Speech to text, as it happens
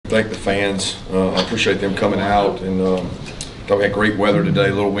thank the fans. I appreciate them coming out, and thought we had great weather today,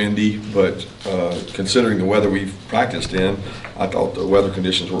 a little windy, but considering the weather we've practiced in, I thought the weather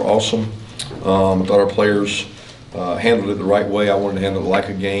conditions were awesome. I thought our players handled it the right way. I wanted to handle it like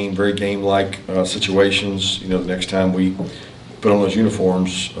a game, very game-like situations. You know, the next time we put on those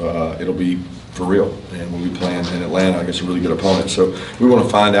uniforms, it'll be for real, and we'll be playing in Atlanta against a really good opponent. So we want to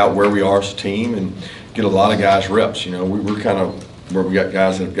find out where we are as a team and get a lot of guys reps. You know, we're kind of where we got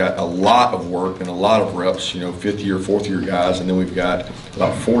guys that have got a lot of work and a lot of reps, you know, fifth-year, fourth-year guys, and then we've got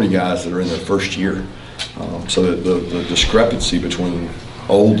about 40 guys that are in their first year. So the discrepancy between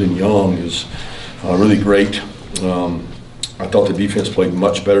old and young is really great. I thought the defense played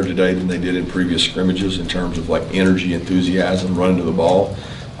much better today than they did in previous scrimmages in terms of like energy, enthusiasm, running to the ball.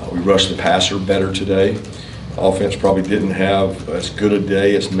 We rushed the passer better today. Offense probably didn't have as good a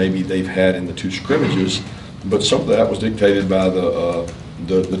day as maybe they've had in the two scrimmages, but some of that was dictated by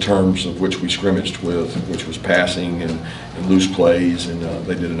the terms of which we scrimmaged with, which was passing and loose plays, and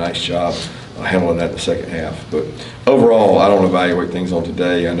they did a nice job handling that in the second half. But overall, I don't evaluate things on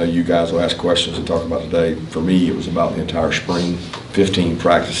today. I know you guys will ask questions and talk about today. For me, it was about the entire spring, 15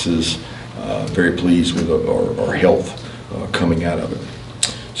 practices. Very pleased with our health coming out of it.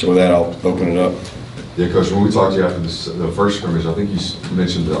 So with that, I'll open it up. Yeah, Coach, when we talked to you after the first scrimmage, I think you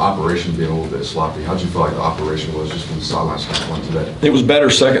mentioned the operation being a little bit sloppy. How did you feel like the operation was just from the sideline standpoint today? It was better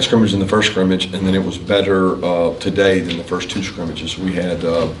second scrimmage than the first scrimmage, and then it was better today than the first two scrimmages. We had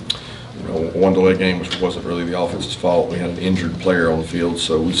one delay game, which wasn't really the offense's fault. We had an injured player on the field,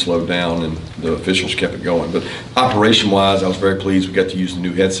 so we slowed down, and the officials kept it going. But operation-wise, I was very pleased. We got to use the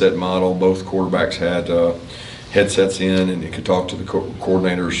new headset model. Both quarterbacks had headsets in, and you could talk to the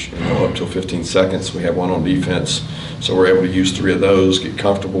coordinators, you know, up till 15 seconds. We have one on defense, so we're able to use 3 of those, get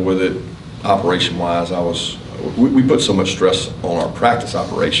comfortable with it. Operation-wise, we put so much stress on our practice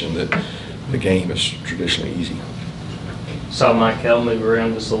operation that the game is traditionally easy. Saw Mike Kell move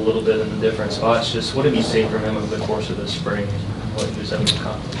around just a little bit in the different spots. Just what have you seen from him over the course of this spring? What he was able to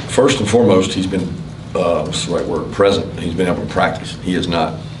accomplish? First and foremost, he's been what's the right word? Present. He's been able to practice. He is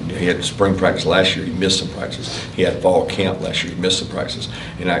not. He had spring practice last year. He missed some practices. He had fall camp last year. He missed some practices.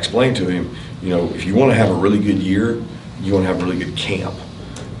 And I explained to him, you know, if you want to have a really good year, you want to have a really good camp.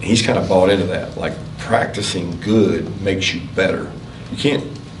 And he's kind of bought into that. Like, practicing good makes you better. You can't.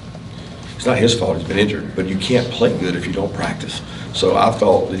 It's not his fault he's been injured, but you can't play good if you don't practice. So I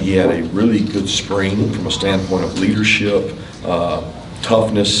thought that he had a really good spring from a standpoint of leadership,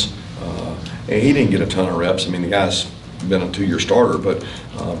 toughness, and he didn't get a ton of reps. I mean, the guy's been a 2-year starter, but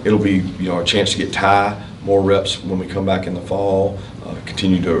it'll be, you know, a chance to get Ty more reps when we come back in the fall,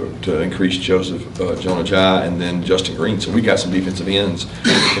 continue to increase Joseph Jonah, and then Justin Green. So we got some defensive ends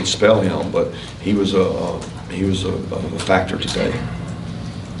that can spell him, but he was a factor today.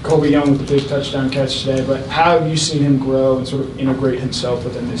 Colby Young with the big touchdown catch today, but how have you seen him grow and sort of integrate himself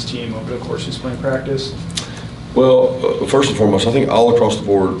within this team over the course of spring practice? Well, first and foremost, I think all across the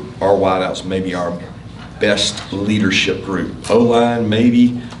board, our wideouts may be our best leadership group. O-line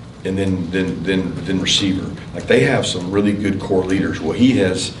maybe, and then receiver. Like, they have some really good core leaders. Well, he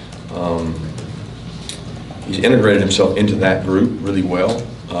has he's integrated himself into that group really well.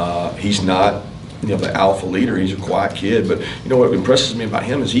 He's not, you know, the alpha leader. He's a quiet kid, but you know what impresses me about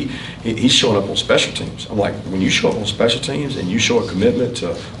him is he's showing up on special teams. I'm like, when you show up on special teams and you show a commitment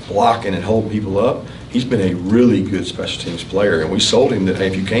to blocking and holding people up, he's been a really good special teams player. And we sold him that, hey,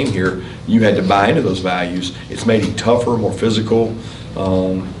 if you came here, you had to buy into those values. It's made him tougher, more physical.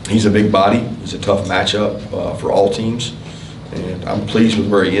 He's a big body. He's a tough matchup for all teams. And I'm pleased with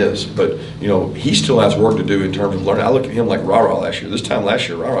where he is. But, you know, he still has work to do in terms of learning. I look at him like Rah-Rah last year. This time last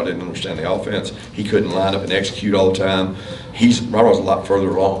year, Rah-Rah didn't understand the offense. He couldn't line up and execute all the time. Rah-Rah's a lot further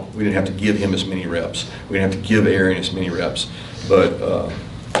along. We didn't have to give him as many reps. We didn't have to give Aaron as many reps. But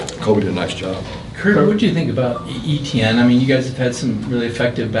Colby did a nice job. Kirby, what do you think about ETN? I mean, you guys have had some really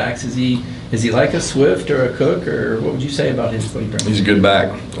effective backs. Is he like a Swift or a Cook, or what would you say about his play? He's a good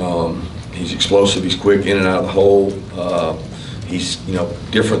back. He's explosive. He's quick in and out of the hole. He's, you know,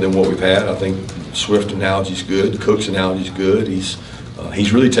 different than what we've had. I think Swift analogy's good. Cook's analogy's good. He's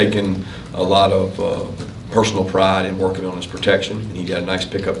really taken a lot of personal pride in working on his protection, and he got a nice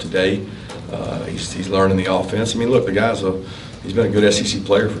pickup today. He's learning the offense. I mean, look, the guy's he's been a good SEC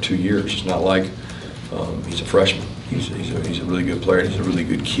player for 2 years. It's not like he's a freshman. He's a really good player. He's a really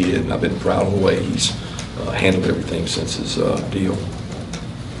good kid, and I've been proud of the way he's handled everything since his deal.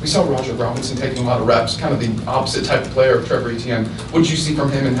 We saw Roger Robinson taking a lot of reps, kind of the opposite type of player of Trevor Etienne. What did you see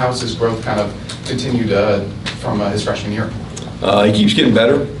from him, and how's his growth kind of continued from his freshman year? He keeps getting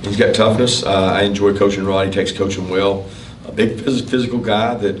better. He's got toughness. I enjoy coaching Rod. He takes coaching well. big physical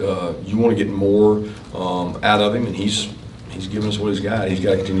guy that you want to get more out of him, and he's given us what he's got. He's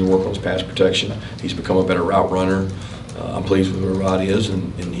got to continue to work on his pass protection. He's become a better route runner. I'm pleased with where Rod is,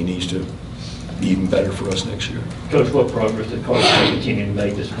 and he needs to be even better for us next year. Coach, what progress did Carson continue to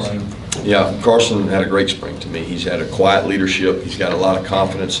make this spring? Yeah, Carson had a great spring to me. He's had a quiet leadership. He's got a lot of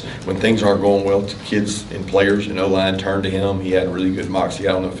confidence. When things aren't going well, kids and players and O-line turn to him. He had really good moxie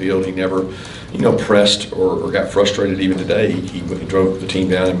out on the field. He never, pressed or got frustrated. Even today, he drove the team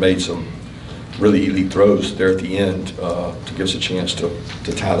down and made some really elite throws there at the end to give us a chance to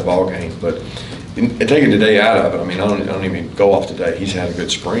tie the ball game. But and taking today out of it, I don't even go off today. He's had a good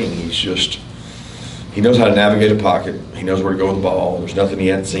spring. He knows how to navigate a pocket. He knows where to go with the ball. There's nothing he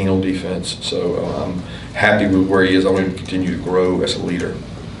hasn't seen on defense. So I'm happy with where he is. I want him to continue to grow as a leader.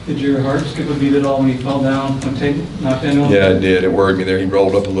 Did your heart skip a beat at all when he fell down, knocked into him? Yeah, it did. It worried me there. He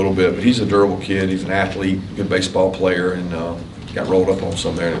rolled up a little bit, but he's a durable kid. He's an athlete, good baseball player, and got rolled up on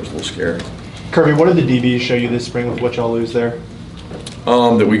some there, and it was a little scary. Kirby, what did the DBs show you this spring with what y'all lose there?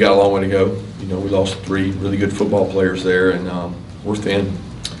 That we got a long way to go. We lost 3 really good football players there, and we're thin.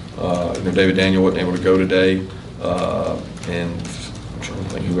 David Daniel wasn't able to go today, and I'm trying to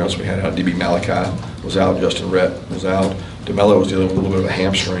think who else we had out. DB Malachi was out. Justin Rhett was out. DeMello was dealing with a little bit of a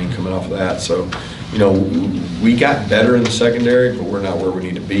hamstring coming off of that. So, we got better in the secondary, but we're not where we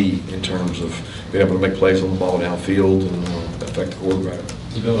need to be in terms of being able to make plays on the ball downfield and affect the quarterback.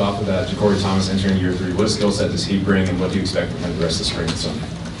 To build off of that, Ja'Cory Thomas entering year 3, what skill set does he bring, and what do you expect from him the rest of the spring and summer?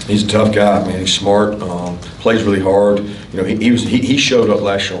 He's a tough guy, man. He's smart, plays really hard. He showed up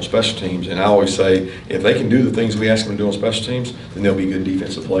last year on special teams, and I always say if they can do the things we ask them to do on special teams, then they'll be good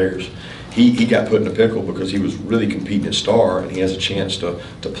defensive players. He got put in a pickle because he was really competing at star, and he has a chance to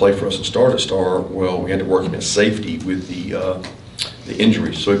play for us and start at star. Well, we had to work him at safety with the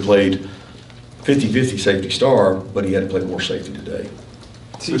injuries, so he played 50-50 safety star, but he had to play more safety today.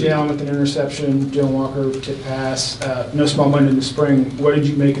 C.J. Allen with an interception, Dylan Walker tip pass, no small win in the spring. What did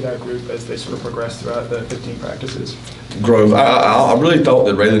you make of that group as they sort of progressed throughout the 15 practices? Growth. I really thought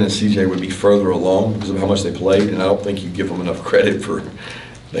that Raylan and C.J. would be further along because of how much they played, and I don't think you give them enough credit for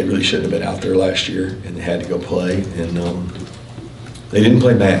they really shouldn't have been out there last year, and they had to go play. And they didn't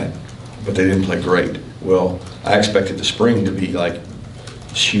play bad, but they didn't play great. Well, I expected the spring to be like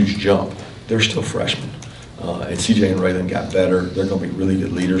this huge jump. They're still freshmen. And CJ and Raylan got better. They're going to be really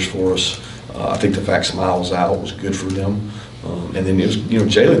good leaders for us. I think the fact Smiles out was good for them. And then it was,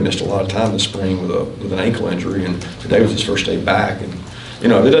 Jalen missed a lot of time this spring with an ankle injury, and today was his first day back. And it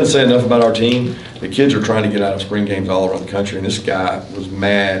doesn't say enough about our team. The kids are trying to get out of spring games all around the country, and this guy was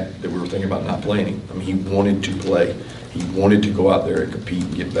mad that we were thinking about not playing him. He wanted to play. He wanted to go out there and compete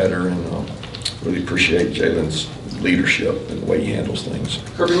and get better, and really appreciate Jalen's leadership and the way he handles things.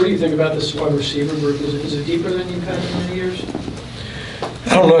 Kirby, what do you think about this wide receiver group? Is it deeper than you've had in many years?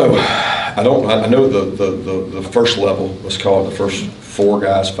 I don't know. I know the first level, let's call it the first 4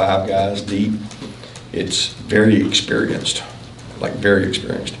 guys, 5 guys deep. It's very experienced, like very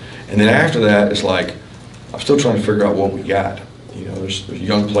experienced. And then after that, it's like I'm still trying to figure out what we got. There's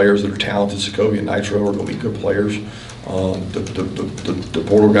young players that are talented. Sokovia and Nitro are going to be good players. The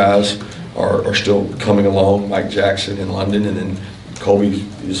portal guys are still coming along, Mike Jackson in London, and then Colby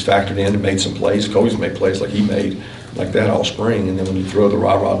is factored in and made some plays. Colby's made plays like he made like that all spring, and then when you throw the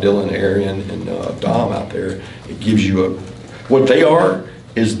Rah Dillon, Arian, and Dom out there, it gives you what they are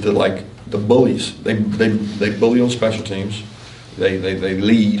is the bullies. They bully on special teams. They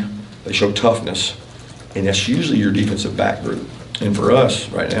lead. They show toughness, and that's usually your defensive back group. And for us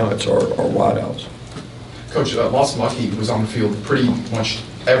right now, it's our wideouts. Coach, Lawson Lucky was on the field pretty much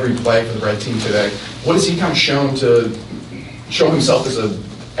every play for the red team today. What has he kind of shown to show himself as a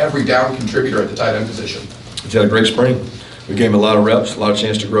every down contributor at the tight end position? He's had a great spring. We gave him a lot of reps, a lot of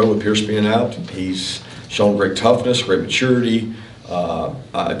chance to grow with Pierce being out. He's shown great toughness, great maturity,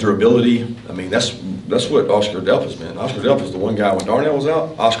 durability. That's what Oscar Delpa's been. Oscar Delpa's the one guy when Darnell was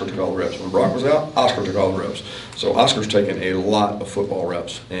out, Oscar took all the reps. When Brock was out, Oscar took all the reps. So Oscar's taken a lot of football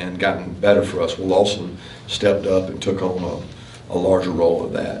reps and gotten better for us. Well, Lawson stepped up and took on a larger role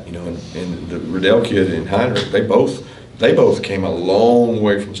of that. And the Riddell kid and Heinrich, they both came a long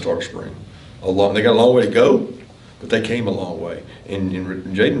way from the start of spring. They got a long way to go, but they came a long way. And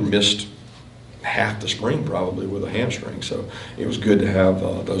Jaden missed half the spring probably with a hamstring, so it was good to have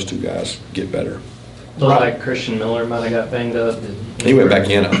those 2 guys get better. Looked like Christian Miller might have got banged up. He went back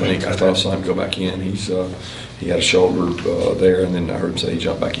in, I think. I thought I saw him go back in. He had a shoulder there, and then I heard him say he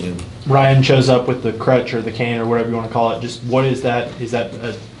jumped back in. Ryan shows up with the crutch or the cane or whatever you want to call it. Just what is that? Is that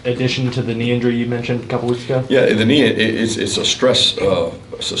an addition to the knee injury you mentioned a couple weeks ago? Yeah, the knee, it's a stress,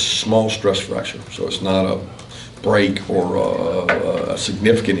 it's a small stress fracture, so it's not break or a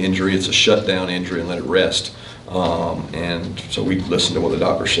significant injury. It's a shutdown injury and let it rest. And so we listened to what the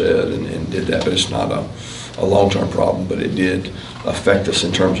doctor said and did that, but it's not a long-term problem, but it did affect us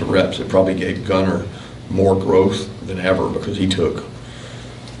in terms of reps. It probably gave Gunner more growth than ever because he took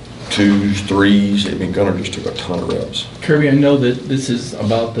 2s, 3s. I mean, Gunner just took a ton of reps. Kirby, I know that this is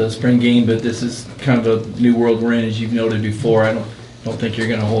about the spring game, but this is kind of a new world we're in, as you've noted before. I don't think you're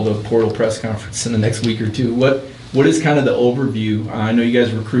going to hold a portal press conference in the next week or two. What is kind of the overview? I know you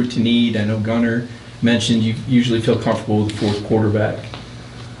guys recruit to need. I know Gunner mentioned you usually feel comfortable with the fourth quarterback.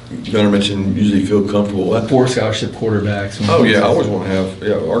 Gunner mentioned usually feel comfortable what? 4 scholarship quarterbacks. Oh yeah, I always want to have.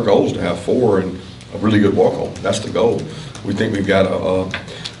 Yeah, our goal is to have 4 and a really good walk-on. That's the goal. We think we've got a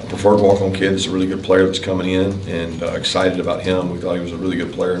preferred walk-on kid that's a really good player that's coming in, and excited about him. We thought he was a really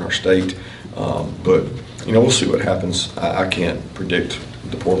good player in our state, but you know, we'll see what happens. I can't predict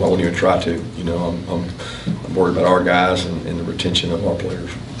the portal. I wouldn't even try to. You know, I'm worried about our guys and the retention of our players.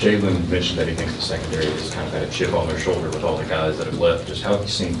 Jalen mentioned that he thinks the secondary has kind of had a chip on their shoulder with all the guys that have left. Just how have you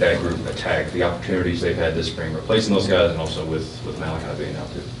seen that group attack the opportunities they've had this spring, replacing those guys, and also with Malachi being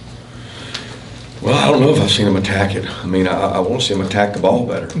out too? Well, I don't know if I've seen them attack it. I mean, I want to see them attack the ball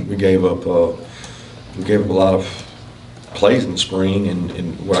better. We gave up a lot of plays in the spring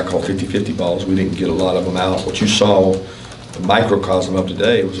and what I call 50-50 balls. We didn't get a lot of them out. What you saw, the microcosm of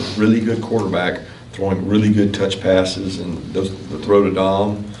today, was a really good quarterback throwing really good touch passes, and the throw to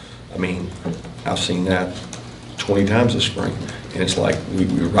Dom. I mean, I've seen that 20 times this spring, and it's like we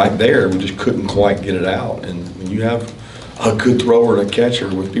were right there. We just couldn't quite get it out. And when you have a good thrower and a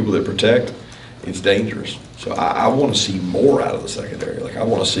catcher with people that protect, it's dangerous. So I want to see more out of the secondary. Like, I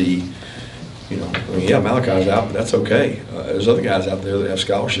want to see, you know, I mean, yeah, Malachi's out, but that's okay. There's other guys out there that have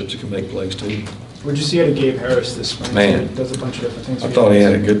scholarships that can make plays too. What'd you see out of Gabe Harris this spring? Man, He does a bunch of different things. I thought he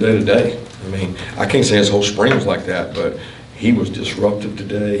had a good day today. I mean, I can't say his whole spring was like that, but he was disruptive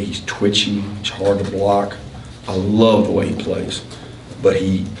today. He's twitchy. He's hard to block. I love the way he plays, but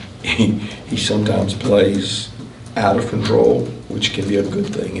he sometimes plays out of control, which can be a good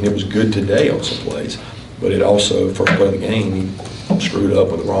thing. And it was good today on some plays, but it also, first play of the game, he screwed up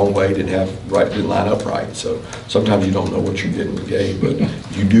with the wrong way, didn't line up right. So sometimes you don't know what you're getting with Gabe, but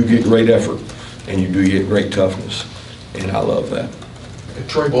you do get great effort and you do get great toughness, and I love that.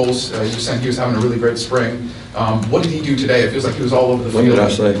 Troy Bowles, you said he was having a really great spring. What did he do today? It feels like he was all over the field. When did I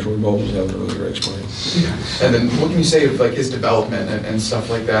say Troy Bowles was having a really great spring? And then what can you say of like his development and stuff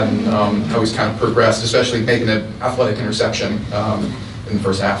like that, and how he's kind of progressed, especially making an athletic interception in the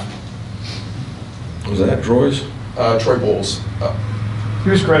first half? Was that Troy's? Troy Bowles. He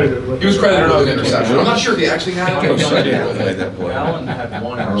was credited with. He was credited with an interception. I'm not sure if he actually had it. I was made that play. Allen had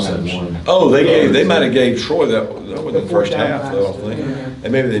 1 interception. Oh, they might have gave Troy that was in the first half, though, I think.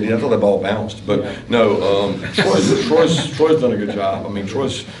 And maybe they did. I thought the ball bounced, but no. Troy's done a good job. I mean,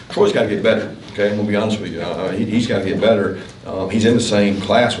 Troy's got to get better. Okay, I'm gonna be honest with you. He's got to get better. He's in the same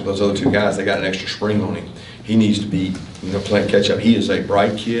class with those other 2 guys. They got an extra spring on him. He needs to be, playing catch up. He is a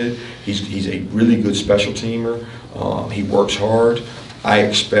bright kid. He's a really good special teamer. He works hard.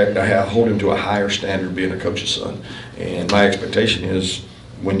 I hold him to a higher standard being a coach's son. And my expectation is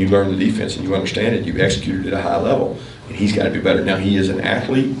when you learn the defense and you understand it, you execute it at a high level. And he's got to be better. Now, he is an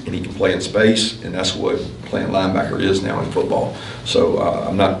athlete and he can play in space, and that's what playing linebacker is now in football. So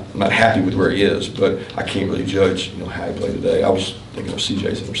I'm not happy with where he is, but I can't really judge how he played today. I was thinking of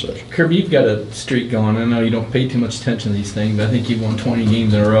CJ's interception. Kirby, you've got a streak going. I know you don't pay too much attention to these things, but I think you've won 20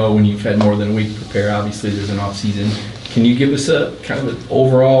 games in a row when you've had more than a week to prepare. Obviously, there's an off season. Can you give us a kind of an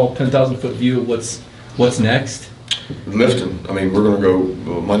overall 10,000-foot view of what's next? Lifting. I mean, we're going to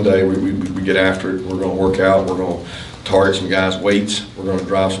go Monday. We get after it. We're going to work out. We're going to target some guys' weights. We're going to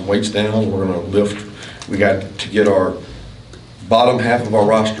drive some weights down. We're going to lift. We got to get our bottom half of our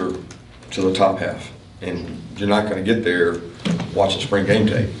roster to the top half, and you're not going to get there watching spring game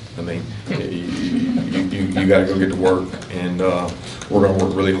tape. I mean, you got to go get to work, and we're going to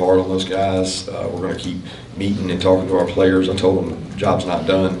work really hard on those guys. We're going to keep meeting and talking to our players. I told them the job's not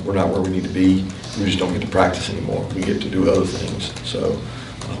done. We're not where we need to be. We just don't get to practice anymore. We get to do other things. So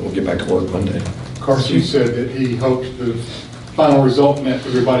we'll get back to work Monday. Carson said that he hopes the final result meant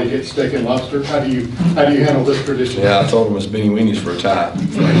everybody gets steak and lobster. How do you handle this tradition? Yeah, I told him it's beanie weenies for a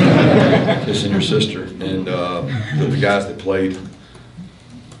tie. Kissing your sister. And the guys that played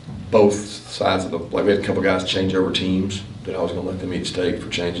both sides of we had a couple guys change over teams that I was going to let them eat steak for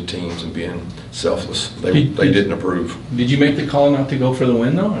changing teams and being selfless. They didn't approve. Did you make the call not to go for the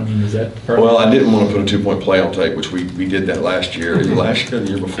win, though? I mean, is that part Well, I didn't want to put a 2-point play on tape, which we did that last year. Either last year or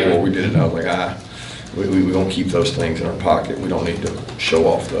the year before we did it. I was like, we don't keep those things in our pocket. We don't need to show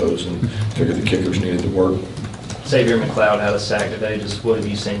off those, and figured the kickers needed to work. Xavier McLeod had a sack today. Just what have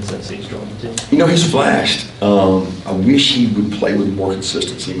you seen since he's joined the team? You know, he's flashed. I wish he would play with more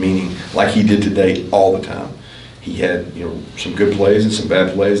consistency, meaning like he did today all the time. He had, you know, some good plays and some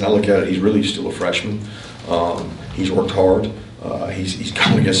bad plays. And I look at it, he's really still a freshman. He's worked hard. He's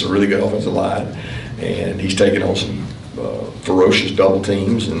gone against a really good offensive line, and he's taken on some ferocious double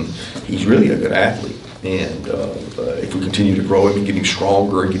teams, and he's really a good athlete. And if we continue to grow him and get him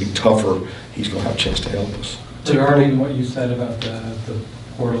stronger and get him tougher, he's going to have a chance to help us. Regarding what you said about the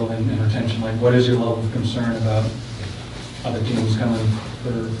portal and retention, like what is your level of concern about other teams coming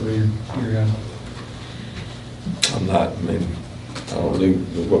for your guys? I'm not, I mean, I don't really,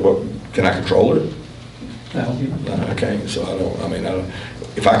 what can I control it? No. I can't, so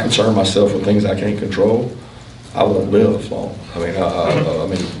if I concern myself with things I can't control, I won't live long. I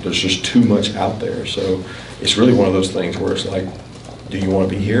mean, there's just too much out there. So it's really one of those things where it's like, do you want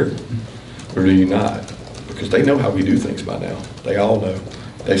to be here or do you not? Because they know how we do things by now. They all know.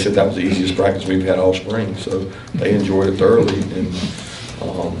 They said that was the easiest practice we've had all spring, so they enjoyed it thoroughly. And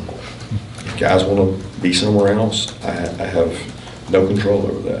if guys want to be somewhere else, I have no control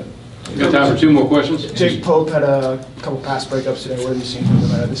over that. We've got time for 2 more questions. Jake Pope had a couple pass breakups today. What have you seen from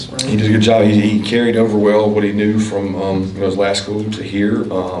him this spring? He did a good job. He carried over well what he knew from his last school to here.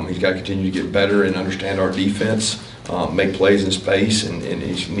 He's got to continue to get better and understand our defense, make plays in space, and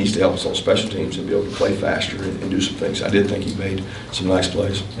he needs to help us on special teams and be able to play faster and do some things. I did think he made some nice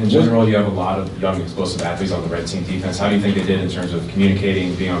plays. In general, you have a lot of young, explosive athletes on the red team defense. How do you think they did in terms of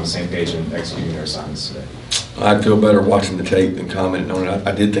communicating, being on the same page, and executing their assignments today? I'd feel better watching the tape than commenting on it.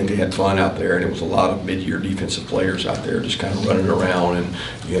 I did think they had fun out there, and it was a lot of mid-year defensive players out there just kind of running around. And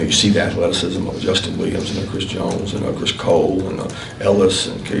you see the athleticism of Justin Williams and Chris Jones and Chris Cole and Ellis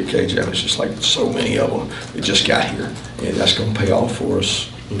and KJ. It's just like so many of them that just got here, and that's going to pay off for us,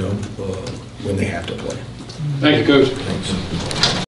 when they have to play. Thank you, Coach. Thanks.